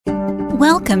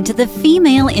Welcome to the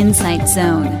Female Insight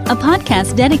Zone, a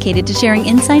podcast dedicated to sharing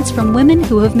insights from women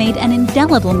who have made an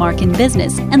indelible mark in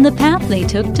business and the path they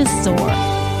took to soar.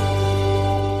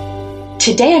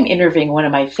 Today I'm interviewing one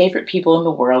of my favorite people in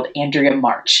the world, Andrea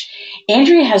March.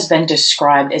 Andrea has been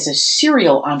described as a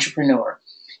serial entrepreneur.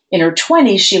 In her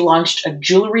 20s, she launched a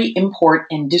jewelry import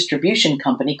and distribution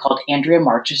company called Andrea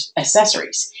March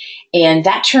Accessories. And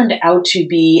that turned out to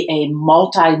be a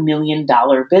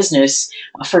multi-million-dollar business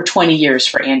for 20 years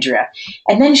for Andrea.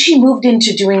 And then she moved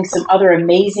into doing some other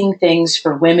amazing things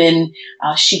for women.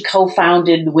 She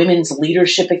co-founded Women's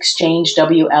Leadership Exchange,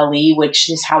 WLE, which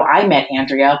is how I met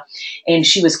Andrea. And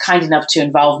she was kind enough to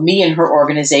involve me in her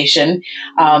organization.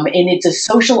 And it's a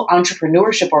social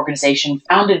entrepreneurship organization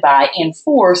founded by and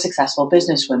for successful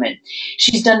businesswomen.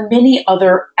 She's done many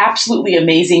other absolutely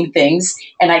amazing things,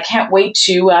 and I can't wait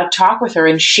to talk with her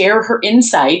and share her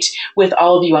insight with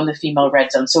all of you on the Female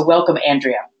Red Zone. So welcome,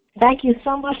 Andrea. Thank you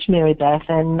so much, Mary Beth,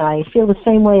 and I feel the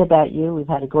same way about you. We've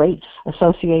had a great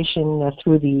association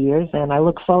through the years, and I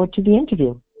look forward to the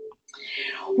interview.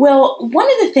 Well,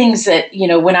 one of the things that,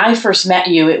 when I first met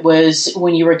you, it was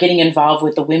when you were getting involved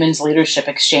with the Women's Leadership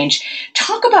Exchange.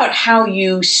 Talk about how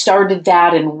you started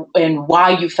that and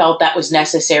why you felt that was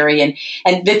necessary.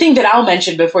 And the thing that I'll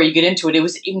mention before you get into it, it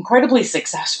was incredibly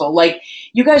successful. Like,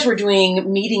 you guys were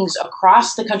doing meetings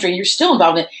across the country, and you're still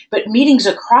involved in it, but meetings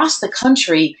across the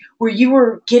country where you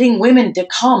were getting women to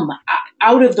come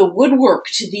out of the woodwork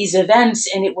to these events,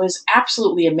 and it was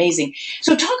absolutely amazing.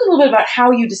 So talk a little bit about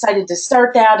how you decided to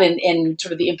start that and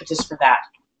sort of the impetus for that.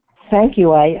 Thank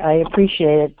you. I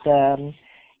appreciate it.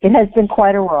 It has been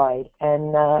quite a ride,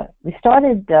 and we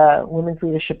started Women's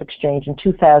Leadership Exchange in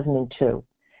 2002.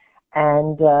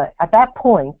 And at that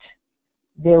point,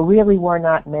 there really were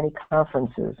not many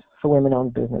conferences for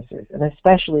women-owned businesses, and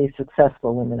especially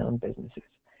successful women-owned businesses.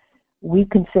 We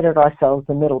considered ourselves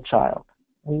the middle child.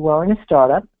 We weren't a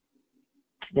startup.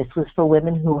 This was for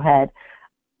women who had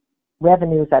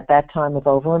revenues at that time of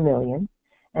over $1 million,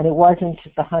 and it wasn't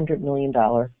the $100 million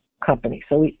company.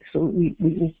 So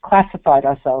we classified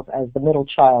ourselves as the middle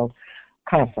child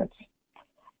conference.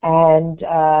 And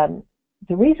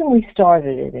the reason we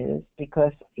started it is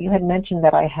because you had mentioned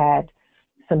that I had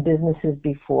some businesses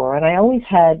before, and I always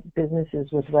had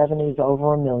businesses with revenues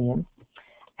over $1 million,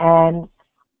 and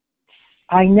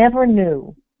I never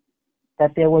knew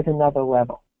that there was another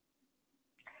level.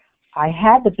 I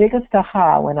had the biggest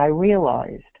aha when I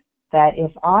realized that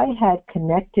if I had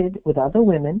connected with other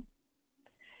women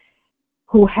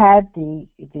who had the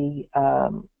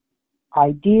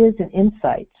ideas and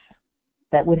insights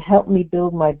that would help me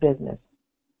build my business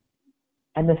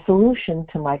and the solutions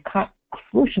to my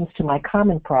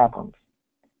common problems,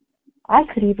 I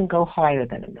could even go higher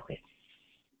than $1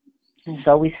 million.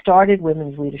 So we started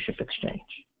Women's Leadership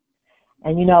Exchange.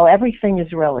 And everything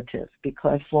is relative,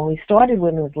 because when we started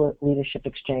Women's Leadership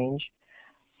Exchange,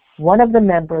 one of the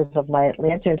members of my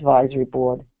Atlanta advisory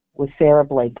board was Sarah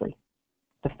Blakely,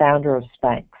 the founder of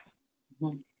Spanx.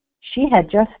 Mm-hmm. She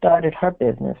had just started her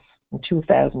business in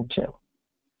 2002.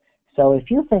 So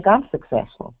if you think I'm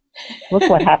successful, look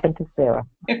what happened to Sarah.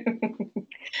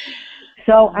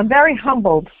 So I'm very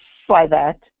humbled by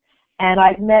that. And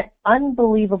I've met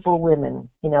unbelievable women,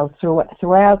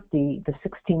 throughout the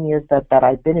 16 years that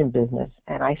I've been in business.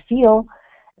 And I feel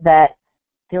that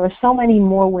there are so many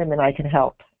more women I can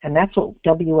help. And that's what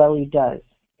WLE does.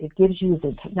 It gives you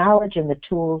the knowledge and the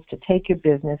tools to take your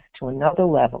business to another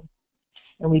level.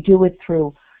 And we do it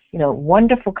through,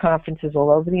 wonderful conferences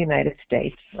all over the United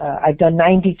States. I've done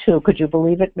 92. Could you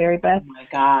believe it, Mary Beth? Oh, my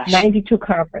gosh. 92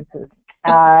 conferences.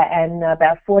 And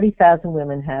about 40,000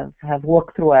 women have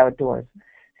walked through our doors.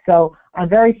 So I'm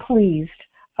very pleased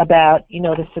about,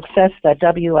 the success that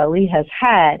WLE has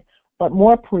had, but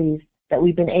more pleased that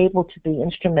we've been able to be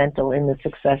instrumental in the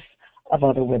success of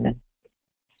other women.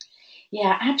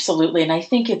 Yeah, absolutely. And I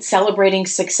think it's celebrating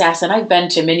success. And I've been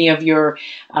to many of your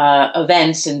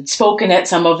events and spoken at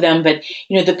some of them. But,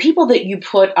 the people that you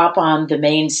put up on the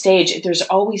main stage, there's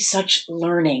always such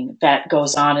learning that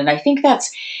goes on. And I think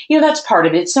that's part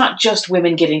of it. It's not just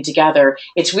women getting together.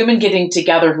 It's women getting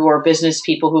together who are business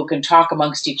people who can talk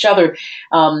amongst each other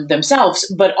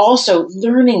themselves, but also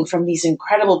learning from these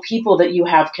incredible people that you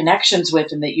have connections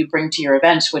with and that you bring to your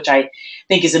events, which I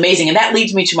think is amazing. And that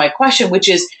leads me to my question, which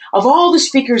is, of all the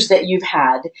speakers that you've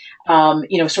had,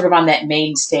 sort of on that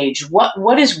main stage,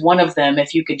 what is one of them,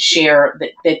 if you could share,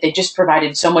 that they just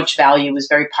provided so much value, was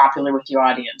very popular with your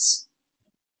audience?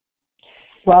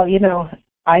 Well,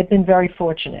 I've been very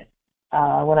fortunate.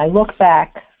 When I look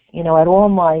back, at all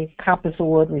my Compass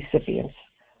Award recipients,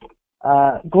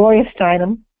 Gloria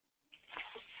Steinem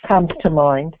comes to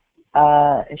mind.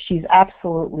 She's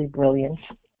absolutely brilliant.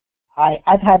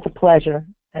 I've had the pleasure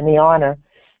and the honor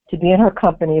to be in her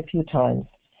company a few times,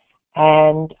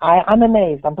 and I'm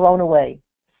amazed. I'm blown away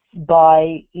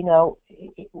by,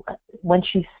 when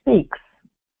she speaks,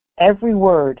 every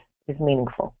word is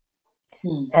meaningful.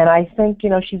 And I think,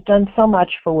 she's done so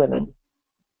much for women.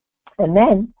 And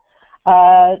then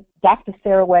Dr.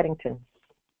 Sarah Weddington,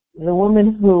 the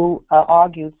woman who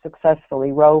argued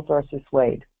successfully Roe versus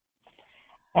Wade.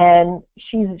 And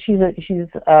she's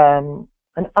an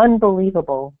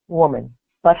unbelievable woman.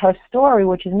 But her story,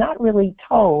 which is not really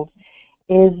told,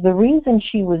 is the reason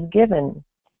she was given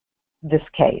this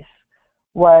case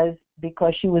was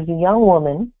because she was a young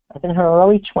woman, I think in her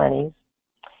early 20s,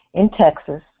 in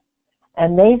Texas,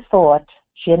 and they thought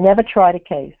she had never tried a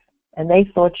case, and they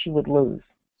thought she would lose.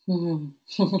 And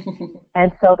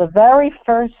so the very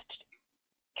first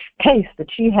case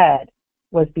that she had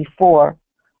was before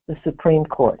the Supreme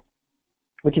Court,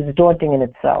 which is daunting in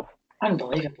itself.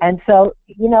 Unbelievable. And so,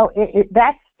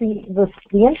 that's the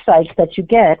insights that you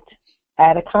get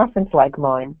at a conference like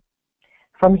mine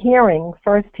from hearing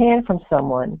firsthand from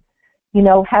someone,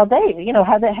 how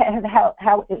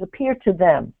it appeared to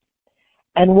them.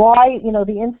 And why,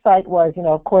 the insight was,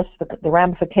 of course, the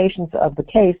ramifications of the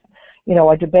case,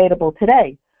 are debatable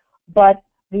today. But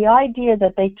the idea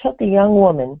that they took a young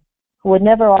woman who had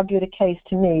never argued a case,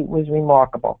 to me, was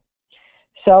remarkable.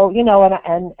 So,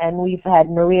 and we've had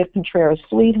Maria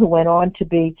Contreras-Sweet, who went on to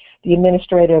be the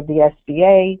administrator of the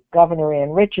SBA, Governor Ann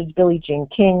Richards, Billie Jean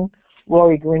King,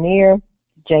 Lori Grenier,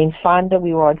 Jane Fonda.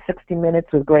 We were on 60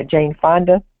 Minutes with Jane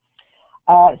Fonda.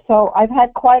 So I've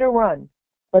had quite a run.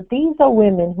 But these are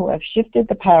women who have shifted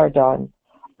the paradigm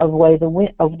of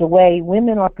the way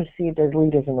women are perceived as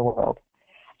leaders in the world.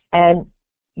 And,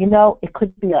 it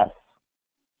could be us.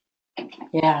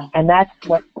 Yeah. And that's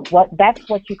what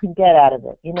you can get out of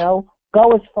it,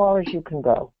 Go as far as you can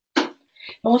go.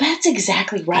 Well, that's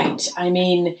exactly right. I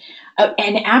mean,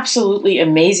 and absolutely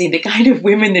amazing, the kind of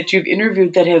women that you've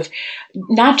interviewed that have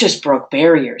not just broke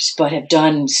barriers, but have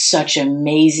done such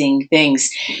amazing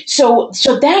things. So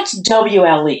that's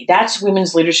WLE, that's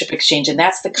Women's Leadership Exchange, and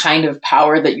that's the kind of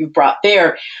power that you've brought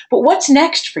there. But what's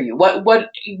next for you?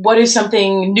 What is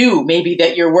something new, maybe,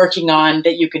 that you're working on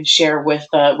that you can share with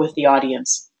the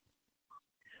audience?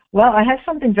 Well, I have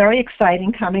something very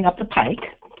exciting coming up the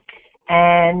pike.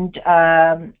 And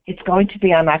it's going to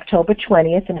be on October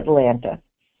 20th in Atlanta.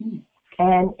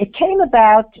 And it came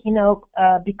about,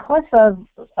 because of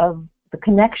the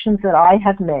connections that I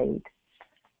have made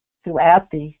throughout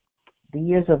the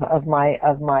years of my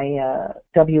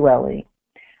WLE.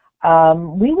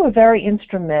 We were very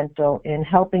instrumental in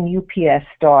helping UPS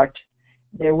start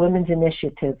their Women's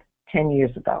Initiative 10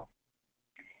 years ago.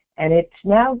 And it's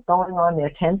now going on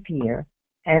their 10th year.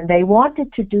 And they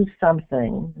wanted to do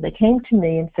something. They came to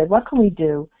me and said, what can we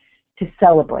do to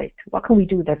celebrate? What can we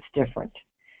do that's different?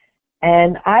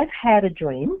 And I've had a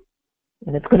dream,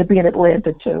 and it's going to be in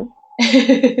Atlanta too,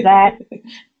 that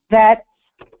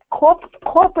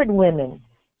corporate women,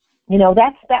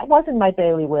 that wasn't my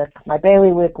bailiwick. My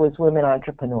bailiwick was women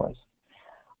entrepreneurs.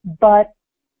 But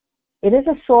it is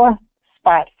a sore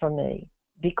spot for me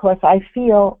because I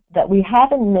feel that we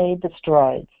haven't made the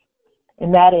strides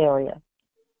in that area.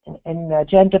 In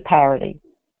gender parity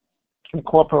in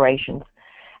corporations,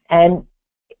 and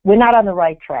we're not on the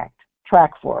right track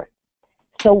for it.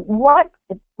 So what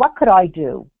could I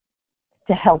do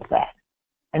to help that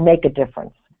and make a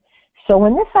difference? So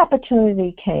when this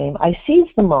opportunity came, I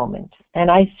seized the moment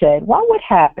and I said, what would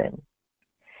happen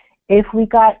if we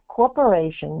got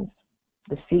corporations,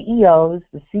 the CEOs,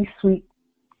 the C-suite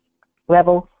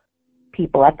level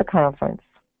people at the conference,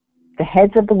 the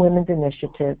heads of the women's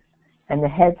initiatives, and the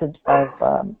heads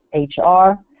of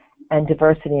HR and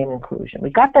diversity and inclusion. We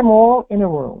got them all in a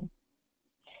room,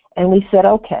 and we said,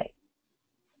 okay,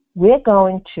 we're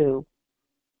going to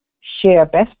share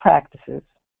best practices,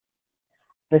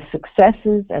 the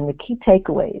successes and the key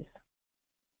takeaways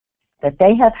that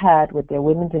they have had with their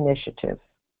women's initiatives,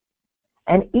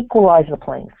 and equalize the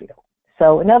playing field.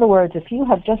 So in other words, if you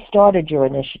have just started your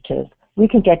initiative, we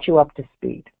can get you up to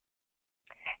speed,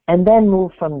 and then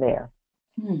move from there.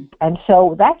 And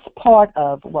so that's part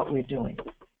of what we're doing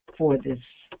for this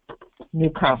new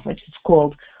conference. It's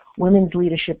called Women's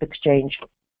Leadership Exchange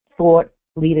Thought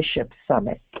Leadership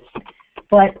Summit.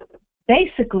 But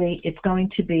basically, it's going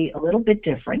to be a little bit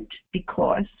different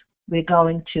because we're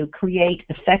going to create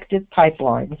effective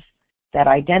pipelines that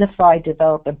identify,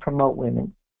 develop, and promote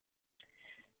women,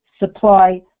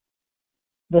 supply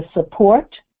the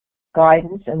support,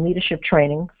 guidance, and leadership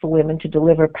training for women to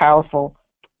deliver powerful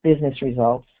business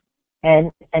results,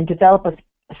 and develop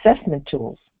a assessment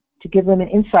tools to give them an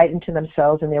insight into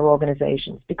themselves and their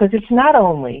organizations. Because it's not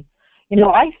only,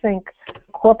 I think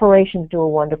corporations do a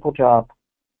wonderful job.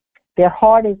 Their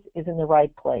heart is in the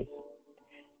right place.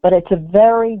 But it's a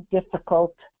very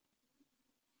difficult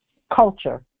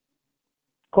culture,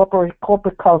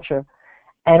 corporate culture,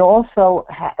 and also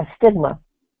a stigma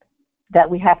that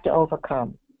we have to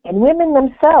overcome. And women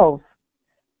themselves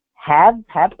have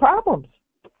problems,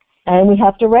 and we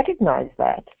have to recognize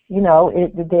that.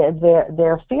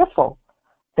 They're fearful.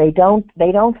 They don't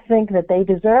think that they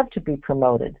deserve to be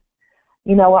promoted.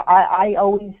 I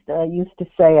always used to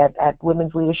say at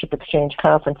Women's Leadership Exchange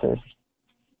conferences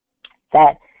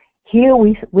that here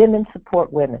women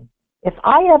support women. If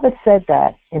I ever said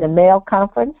that in a male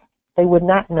conference, they would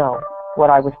not know what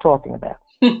I was talking about.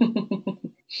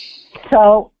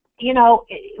 So,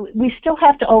 we still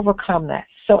have to overcome that.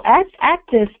 So at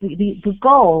this, the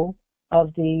goal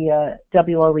of the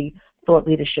WLE Thought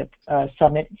Leadership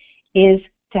Summit is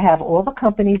to have all the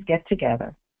companies get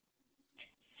together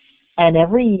and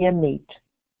every year meet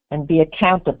and be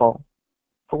accountable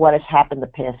for what has happened the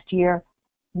past year.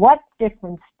 What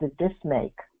difference did this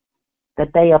make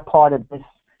that they are part of this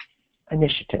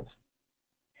initiative?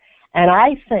 And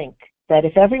I think that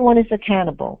if everyone is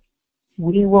accountable,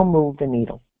 we will move the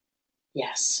needle.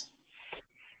 Yes.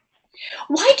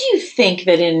 Why do you think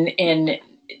that in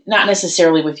not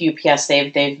necessarily with UPS,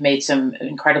 they've made some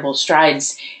incredible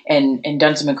strides and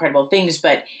done some incredible things,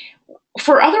 but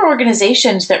for other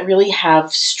organizations that really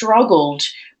have struggled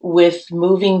with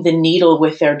moving the needle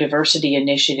with their diversity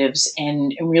initiatives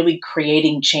and really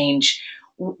creating change,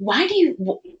 what do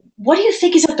you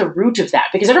think is at the root of that?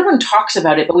 Because everyone talks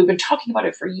about it, but we've been talking about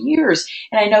it for years.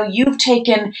 And I know you've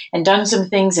taken and done some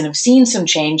things and have seen some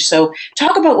change. So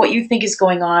talk about what you think is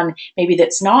going on, maybe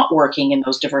that's not working in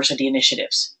those diversity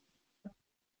initiatives.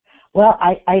 Well,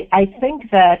 I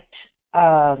think that,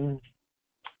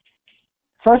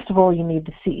 first of all, you need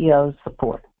the CEO's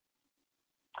support.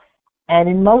 And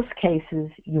in most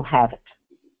cases, you have it.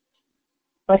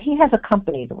 But he has a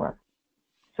company to run.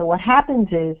 So what happens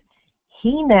is,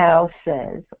 he now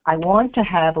says, I want to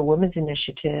have a women's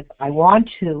initiative. I want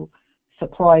to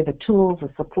supply the tools, the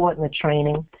support, and the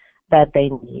training that they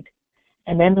need.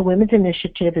 And then the women's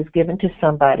initiative is given to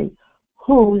somebody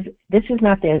this is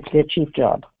not their chief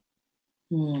job.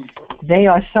 They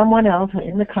are someone else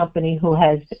in the company who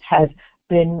has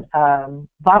been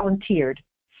volunteered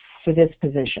for this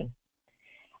position.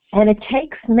 And it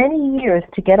takes many years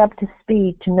to get up to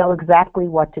speed to know exactly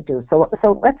what to do. So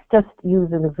let's just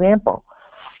use an example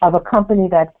of a company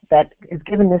that is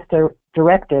given this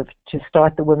directive to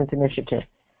start the Women's Initiative.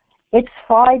 It's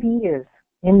 5 years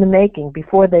in the making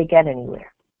before they get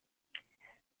anywhere.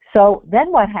 So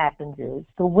then what happens is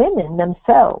the women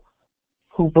themselves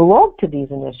who belong to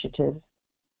these initiatives,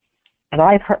 and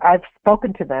I've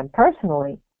spoken to them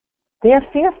personally, they're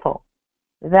fearful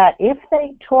that if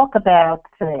they talk about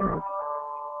things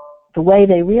the way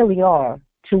they really are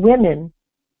to women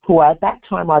who at that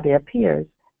time are their peers,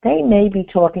 they may be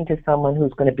talking to someone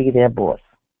who's going to be their boss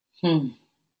in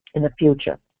the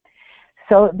future.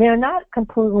 So they're not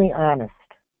completely honest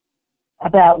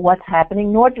about what's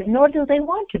happening, nor do they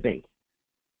want to be.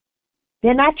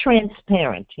 They're not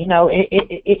transparent.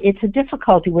 It's a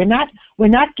difficulty. We're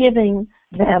not giving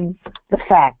them the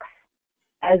facts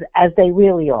as they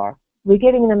really are. We're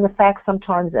giving them the facts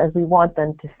sometimes as we want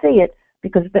them to see it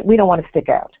because we don't want to stick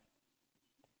out.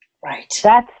 Right.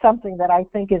 That's something that I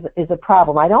think is a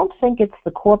problem. I don't think it's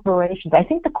the corporations. I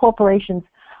think the corporations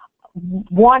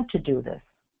want to do this.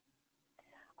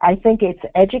 I think it's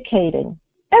educating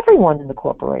everyone in the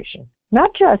corporation,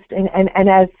 not just, and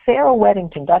as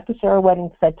Dr. Sarah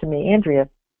Weddington said to me, Andrea,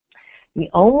 the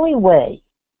only way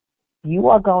you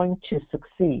are going to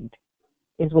succeed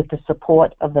is with the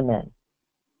support of the men.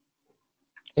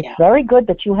 It's very good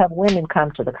that you have women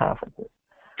come to the conferences,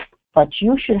 but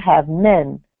you should have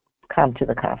men come to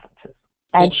the conferences.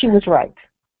 And she was right.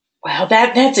 Well,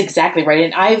 that's exactly right.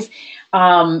 And I've,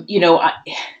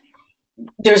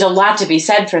 there's a lot to be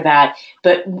said for that.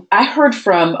 But I heard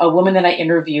from a woman that I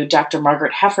interviewed, Dr.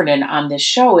 Margaret Heffernan, on this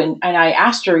show, and I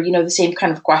asked her, the same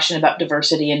kind of question about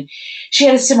diversity, and she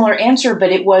had a similar answer,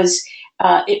 but it was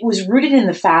rooted in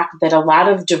the fact that a lot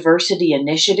of diversity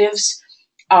initiatives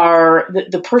are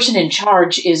the person in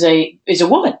charge is a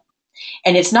woman.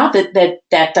 And it's not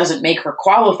that doesn't make her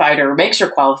qualified or makes her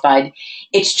qualified.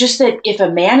 It's just that if a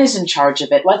man is in charge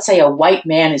of it, let's say a white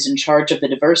man is in charge of the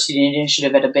diversity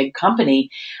initiative at a big company,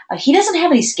 he doesn't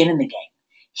have any skin in the game.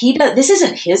 This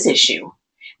isn't his issue.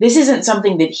 this isn't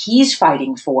something that he's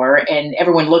fighting for. And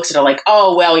everyone looks at it like,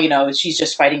 oh, well, she's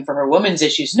just fighting for her women's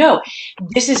issues. No,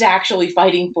 this is actually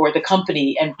fighting for the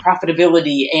company and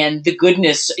profitability and the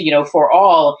goodness, for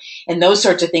all and those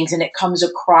sorts of things. And it comes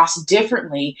across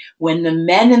differently when the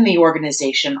men in the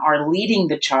organization are leading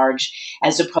the charge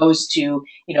as opposed to,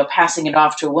 passing it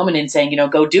off to a woman and saying,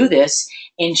 go do this.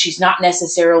 And she's not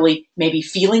necessarily maybe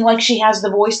feeling like she has the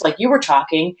voice like you were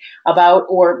talking about,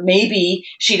 or maybe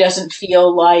she doesn't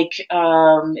feel like,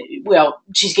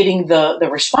 she's getting the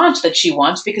response that she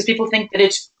wants because people think that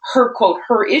it's her, quote,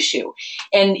 her issue.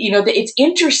 And, it's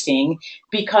interesting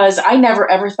because I never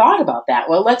ever thought about that.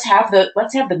 Well, let's have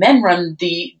the men run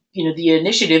the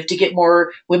initiative to get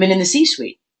more women in the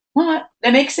C-suite. Well,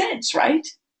 that makes sense, right?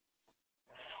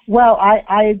 Well,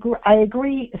 I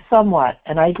agree somewhat,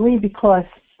 and I agree because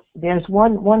there's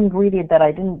one ingredient that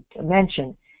I didn't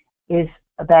mention is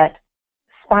that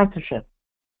sponsorship,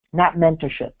 not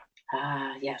mentorship.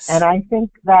 Ah, yes. And I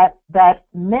think that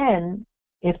men,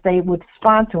 if they would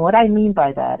sponsor, what I mean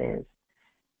by that is,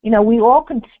 we all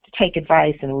can take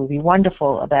advice, and it would be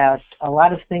wonderful about a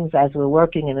lot of things as we're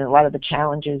working and a lot of the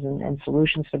challenges and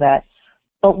solutions for that.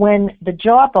 But when the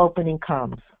job opening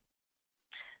comes,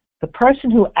 the person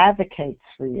who advocates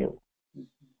for you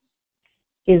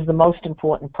is the most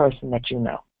important person that you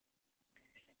know.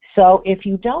 So if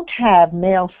you don't have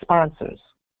male sponsors,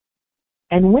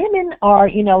 and women are,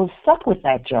 stuck with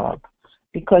that job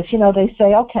because, they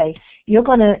say, okay, you're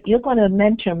gonna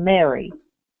mentor Mary,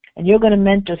 and you're gonna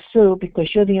mentor Sue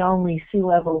because you're the only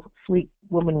C-level sweet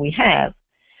woman we have,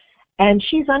 and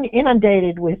she's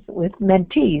inundated with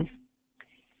mentees.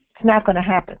 It's not going to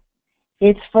happen.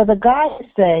 It's for the guy to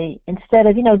say, instead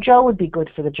of, Joe would be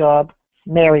good for the job,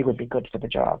 Mary would be good for the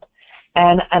job.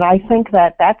 And I think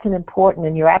that that's an important,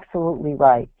 and you're absolutely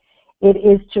right. It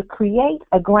is to create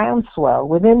a groundswell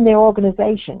within their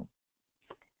organization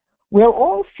where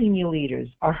all senior leaders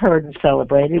are heard and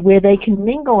celebrated, where they can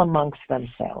mingle amongst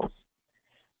themselves,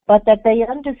 but that they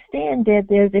understand that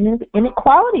there's an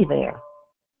inequality there.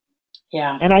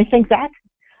 Yeah. And I think that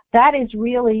is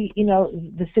really,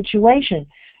 the situation.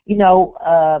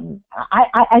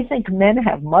 I think men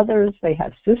have mothers, they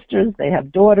have sisters, they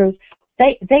have daughters.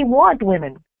 They want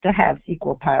women to have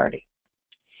equal parity.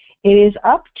 It is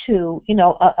up to,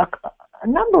 a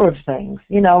number of things,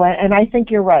 and I think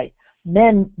you're right.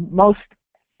 Men most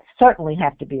certainly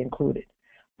have to be included,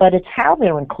 but it's how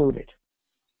they're included.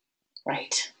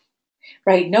 Right.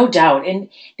 Right, no doubt. And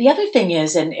the other thing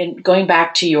is, and going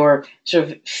back to your sort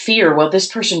of fear, well, this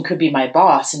person could be my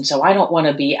boss, and so I don't want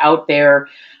to be out there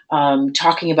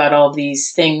talking about all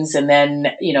these things, and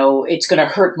then, it's going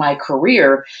to hurt my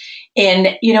career.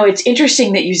 And, it's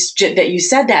interesting that you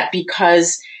said that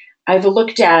because I've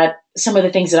looked at some of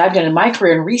the things that I've done in my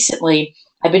career, and recently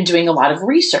I've been doing a lot of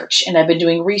research, and I've been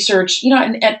doing research, and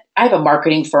I have a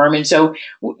marketing firm. And so,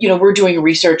 we're doing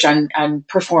research on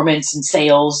performance and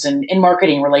sales and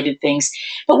marketing related things.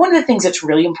 But one of the things that's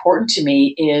really important to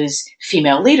me is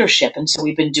female leadership. And so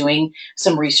we've been doing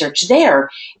some research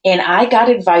there. And I got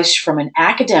advice from an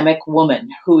academic woman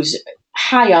who's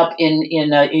high up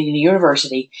in a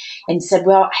university and said,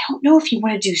 well, I don't know if you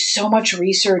want to do so much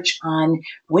research on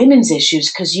women's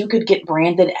issues because you could get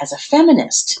branded as a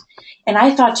feminist. And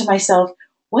I thought to myself,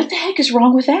 what the heck is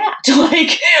wrong with that?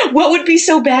 Like, what would be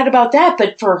so bad about that?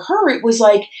 But for her, it was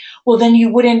like, well, then you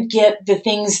wouldn't get the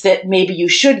things that maybe you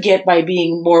should get by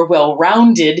being more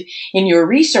well-rounded in your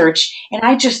research. And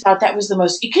I just thought that was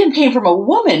it came from a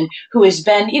woman who has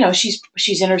been,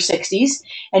 she's in her 60s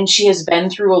and she has been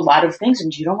through a lot of things,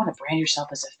 and you don't want to brand yourself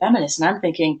as a feminist. And I'm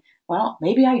thinking, well,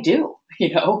 maybe I do,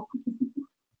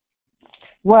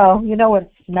 Well, you know what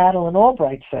Madeleine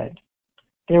Albright said?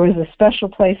 There is a special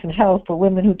place in hell for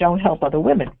women who don't help other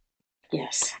women.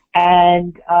 Yes.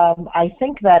 And I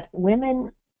think that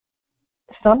women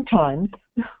sometimes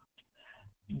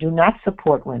do not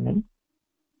support women,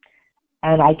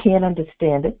 and I can't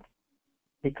understand it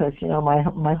because,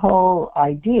 my whole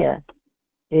idea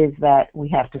is that we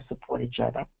have to support each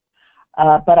other.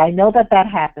 But I know that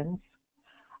happens.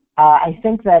 I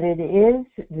think that it is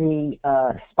the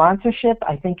sponsorship.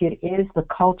 I think it is the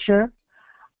culture.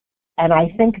 And I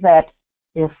think that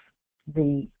if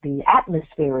the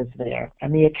atmosphere is there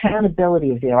and the accountability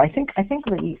is there, I think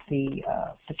the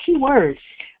key word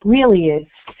really is,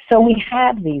 so we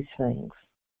have these things.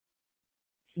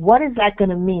 What is that going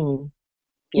to mean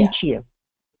each year?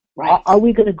 Right. Are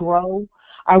we going to grow?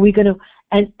 Are we going to,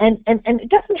 and it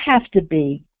doesn't have to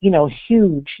be,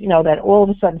 huge, that all of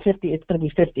a sudden it's going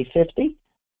to be 50-50.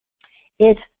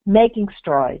 It's making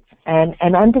strides and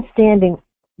understanding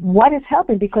what is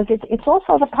helping, because it's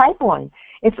also the pipeline.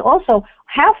 it's also,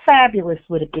 how fabulous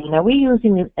would it be? Now, we're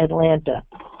using Atlanta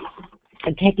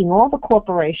and taking all the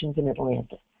corporations in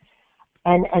Atlanta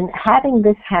and having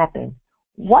this happen.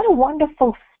 What a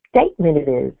wonderful statement it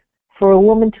is for a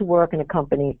woman to work in a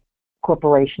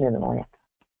corporation in Atlanta.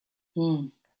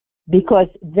 Mm. Because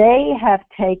they have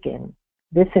taken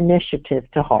this initiative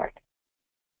to heart.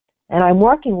 And I'm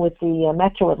working with the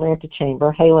Metro Atlanta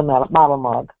Chamber, Hala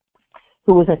Malamog,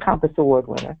 who was a Compass Award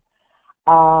winner,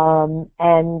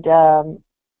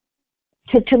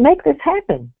 to make this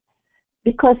happen.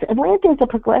 Because Atlanta is a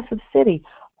progressive city,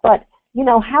 but you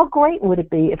know, how great would it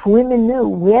be if women knew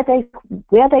where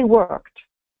they worked,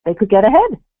 they could get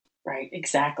ahead. Right,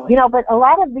 exactly. You know, but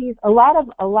what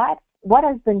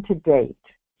has been to date,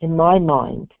 in my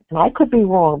mind, and I could be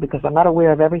wrong because I'm not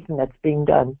aware of everything that's being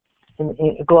done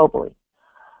globally,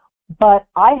 but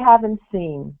I haven't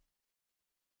seen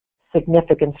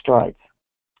significant strides.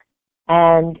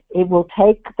 And it will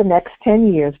take the next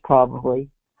 10 years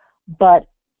probably, but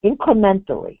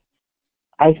incrementally,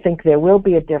 I think there will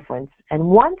be a difference. And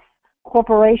once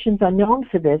corporations are known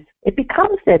for this, it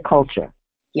becomes their culture.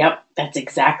 Yep, that's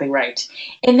exactly right.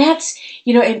 And that's,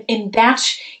 and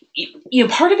that's,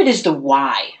 part of it is the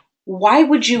why. Why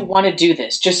would you want to do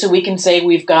this? Just so we can say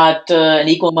we've got an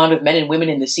equal amount of men and women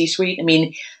in the C-suite? I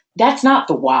mean, that's not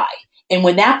the why. And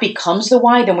when that becomes the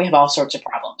why, then we have all sorts of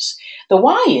problems. The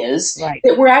why is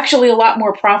that we're actually a lot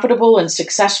more profitable and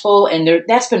successful, and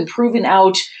that's been proven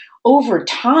out over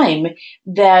time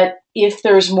that if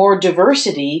there's more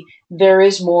diversity, there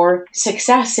is more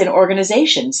success in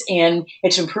organizations. And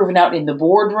it's been proven out in the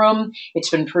boardroom. It's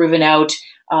been proven out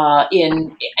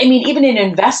even in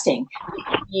investing.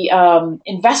 The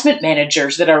investment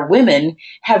managers that are women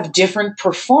have different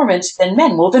performance than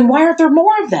men. Well, then why aren't there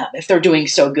more of them if they're doing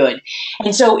so good?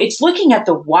 And so it's looking at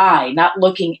the why, not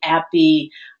looking at the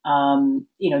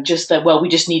just that, well, we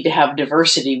just need to have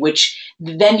diversity, which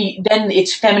then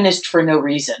it's feminist for no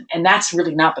reason. And that's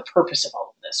really not the purpose of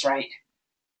all of this, right?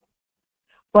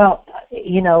 Well,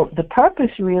 the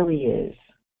purpose really is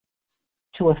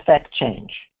to affect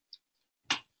change.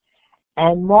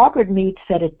 And Margaret Mead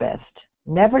said it best: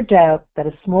 never doubt that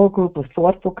a small group of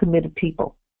thoughtful, committed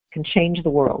people can change the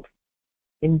world.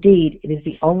 Indeed, it is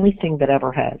the only thing that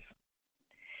ever has.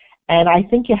 And I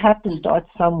think you have to start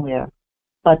somewhere,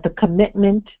 but the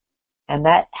commitment, and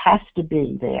that has to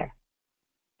be there.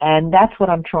 And that's what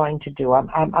I'm trying to do.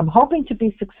 I'm hoping to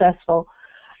be successful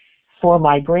for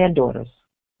my granddaughters.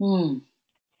 Mm.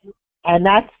 And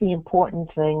that's the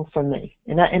important thing for me.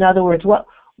 In other words,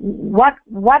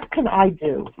 what can I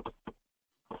do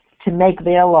to make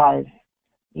their lives,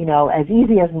 as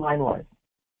easy as mine was?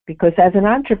 Because as an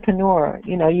entrepreneur,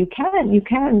 you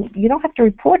don't have to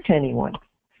report to anyone.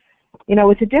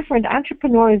 It's a different,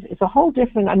 entrepreneur is a whole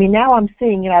different, now I'm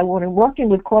seeing, when I'm working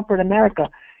with corporate America,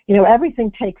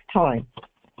 everything takes time.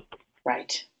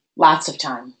 Right. Lots of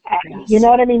time. Yes. You know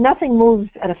what I mean? Nothing moves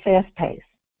at a fast pace.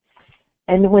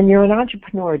 And when you're an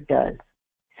entrepreneur, it does.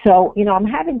 So, I'm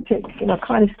having to,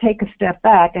 kind of take a step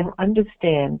back and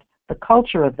understand the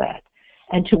culture of that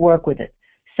and to work with it.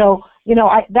 So,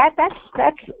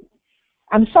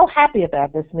 I'm so happy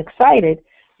about this and excited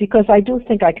because I do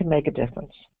think I can make a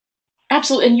difference.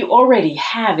 Absolutely, and you already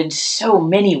have in so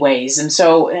many ways, and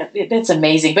so that's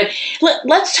amazing. But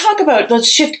let's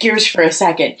shift gears for a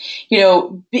second.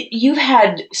 You've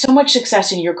had so much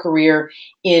success in your career.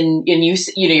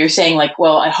 You're saying like,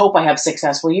 well, I hope I have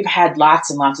success. Well, you've had lots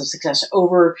and lots of success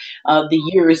over the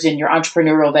years in your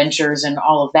entrepreneurial ventures and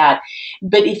all of that.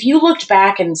 But if you looked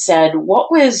back and said, what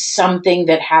was something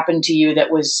that happened to you that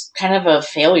was kind of a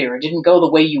failure, it didn't go the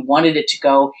way you wanted it to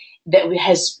go, that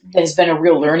has been a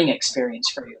real learning experience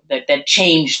for you, that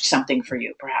changed something for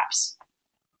you, perhaps?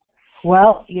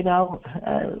 Well,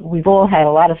 we've all had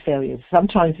a lot of failures,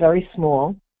 sometimes very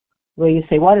small, where you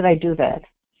say, why did I do that?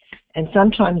 And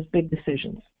sometimes big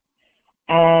decisions.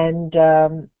 And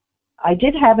I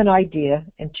did have an idea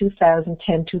in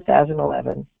 2010,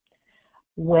 2011,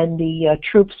 when the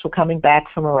troops were coming back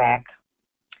from Iraq,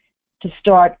 to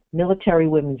start military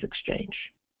women's exchange.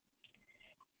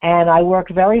 And I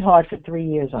worked very hard for 3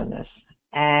 years on this.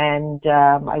 And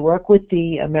I worked with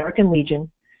the American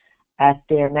Legion at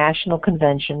their national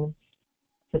convention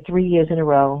for 3 years in a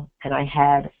row, and I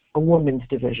had a women's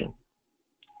division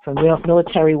for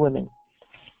military women,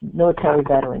 military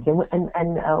veterans. And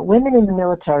women in the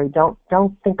military don't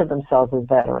think of themselves as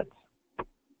veterans.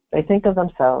 They think of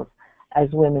themselves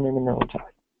as women in the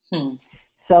military. Hmm.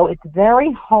 So it's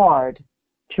very hard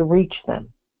to reach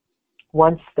them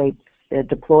once they're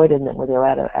deployed and when they're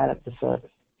out of the service.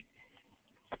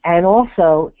 And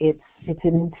also, it's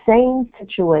an insane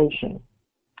situation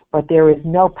but there is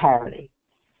no parity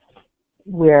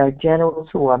where generals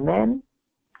who are men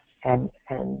and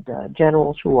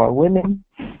generals who are women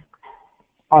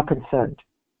are concerned.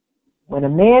 When a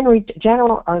man,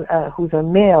 general who's a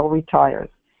male retires,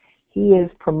 he is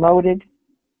promoted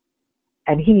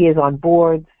and he is on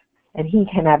boards and he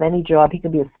can have any job. He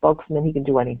can be a spokesman. He can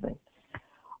do anything.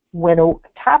 When a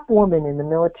top woman in the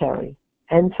military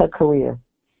ends her career,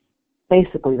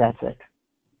 basically that's it.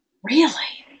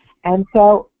 Really? And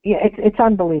so, yeah, it's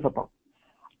unbelievable.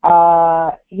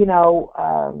 I've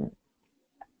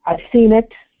seen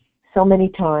it so many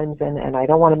times, and I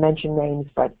don't want to mention names,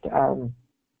 but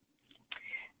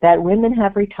that women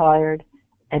have retired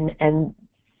and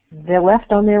they're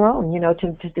left on their own,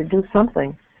 to do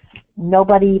something.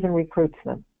 Nobody even recruits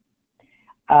them.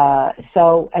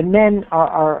 And men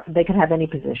they can have any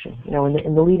position,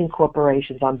 in the leading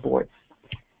corporations on boards.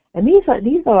 And these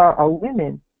are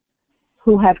women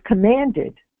who have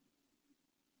commanded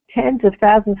tens of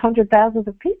thousands, hundred thousands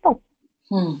of people,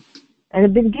 and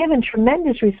have been given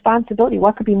tremendous responsibility.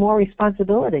 What could be more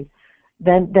responsibility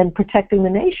than protecting the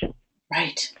nation?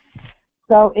 Right.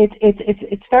 So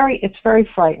it's very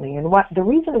frightening. And the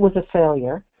reason it was a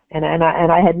failure, and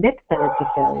I admit that it's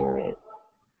a failure, is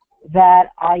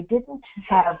that I didn't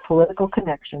have political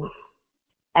connections,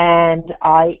 and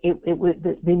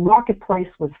the marketplace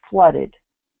was flooded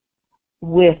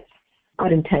with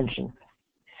good intentions.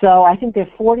 So I think there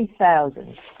are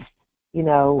 40,000,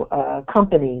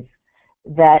 companies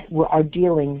that are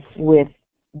dealing with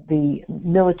the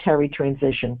military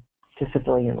transition to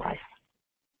civilian life.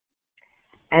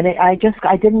 And I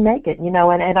didn't make it, and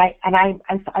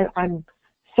I'm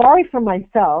sorry for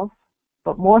myself,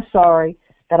 but more sorry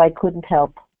that I couldn't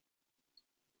help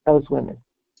those women.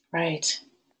 Right.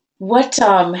 What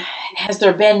has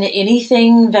there been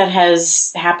anything that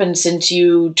has happened since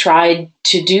you tried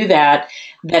to do that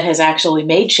has actually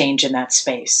made change in that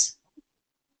space?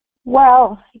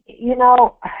 Well, if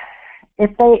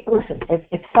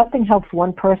something helps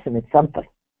one person, it's something.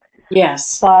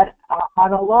 Yes. But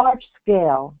on a large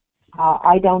scale,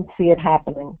 I don't see it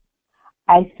happening.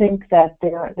 I think that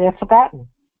they're forgotten.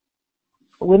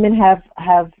 Women have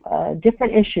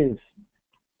different issues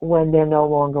when they're no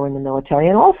longer in the military,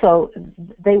 and also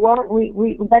they weren't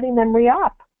letting them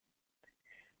re-op.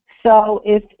 So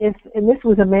and this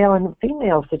was a male and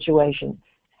female situation.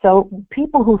 So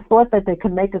people who thought that they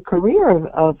could make a career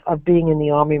of being in the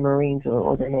Army, Marines,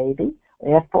 or the Navy,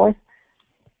 Air Force,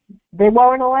 they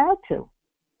weren't allowed to,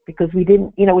 because we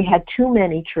didn't, we had too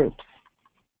many troops.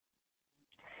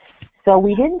 So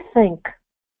we didn't think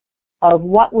of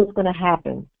what was going to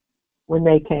happen when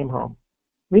they came home.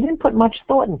 We didn't put much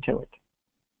thought into it.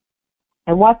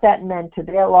 And what that meant to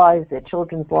their lives, their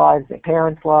children's lives, their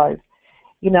parents' lives,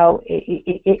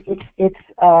 it's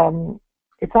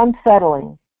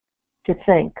unsettling to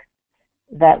think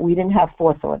that we didn't have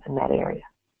forethought in that area.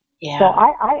 Yeah. So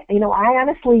I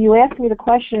honestly, you asked me the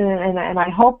question, and I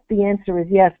hope the answer is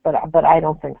yes, but I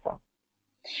don't think so.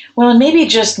 Well, and maybe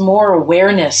just more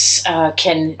awareness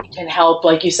can help.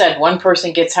 Like you said, one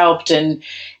person gets helped, and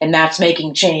that's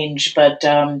making change. But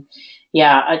an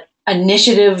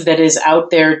initiative that is out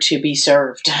there to be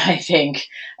served, I think,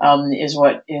 is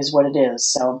what it is.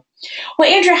 So,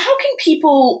 well, Andrea, how can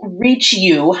people reach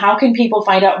you? How can people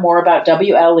find out more about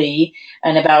WLE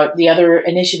and about the other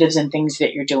initiatives and things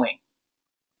that you're doing?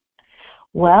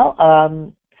 Well,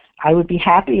 I would be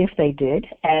happy if they did,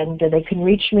 and they can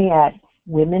reach me at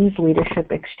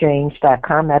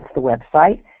womensleadershipexchange.com. That's the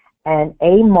website, and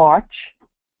a march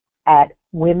at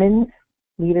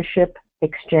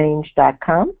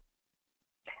womensleadershipexchange.com,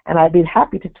 and I'd be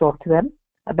happy to talk to them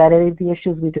about any of the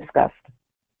issues we discussed.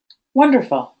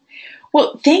 Wonderful.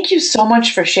 Well, thank you so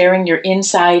much for sharing your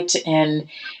insight, and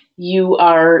you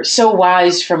are so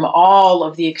wise from all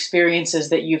of the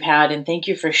experiences that you've had, and thank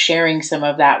you for sharing some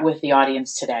of that with the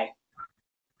audience today.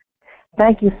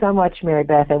 Thank you so much, Mary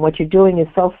Beth, and what you're doing is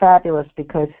so fabulous,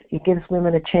 because it gives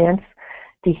women a chance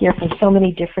to hear from so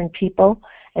many different people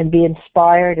and be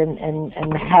inspired and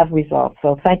have results.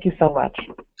 So thank you so much.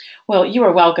 Well, you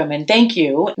are welcome, and thank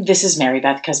you. This is Mary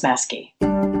Beth Kosmeski.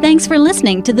 Thanks for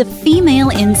listening to the Female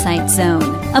Insight Zone,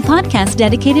 a podcast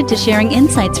dedicated to sharing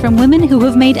insights from women who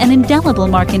have made an indelible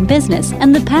mark in business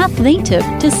and the path they took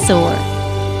to soar.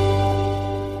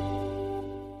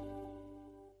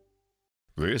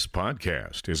 This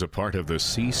podcast is a part of the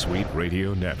C-Suite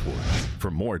Radio Network.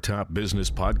 For more top business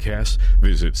podcasts,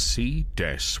 visit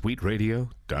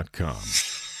c-suiteradio.com.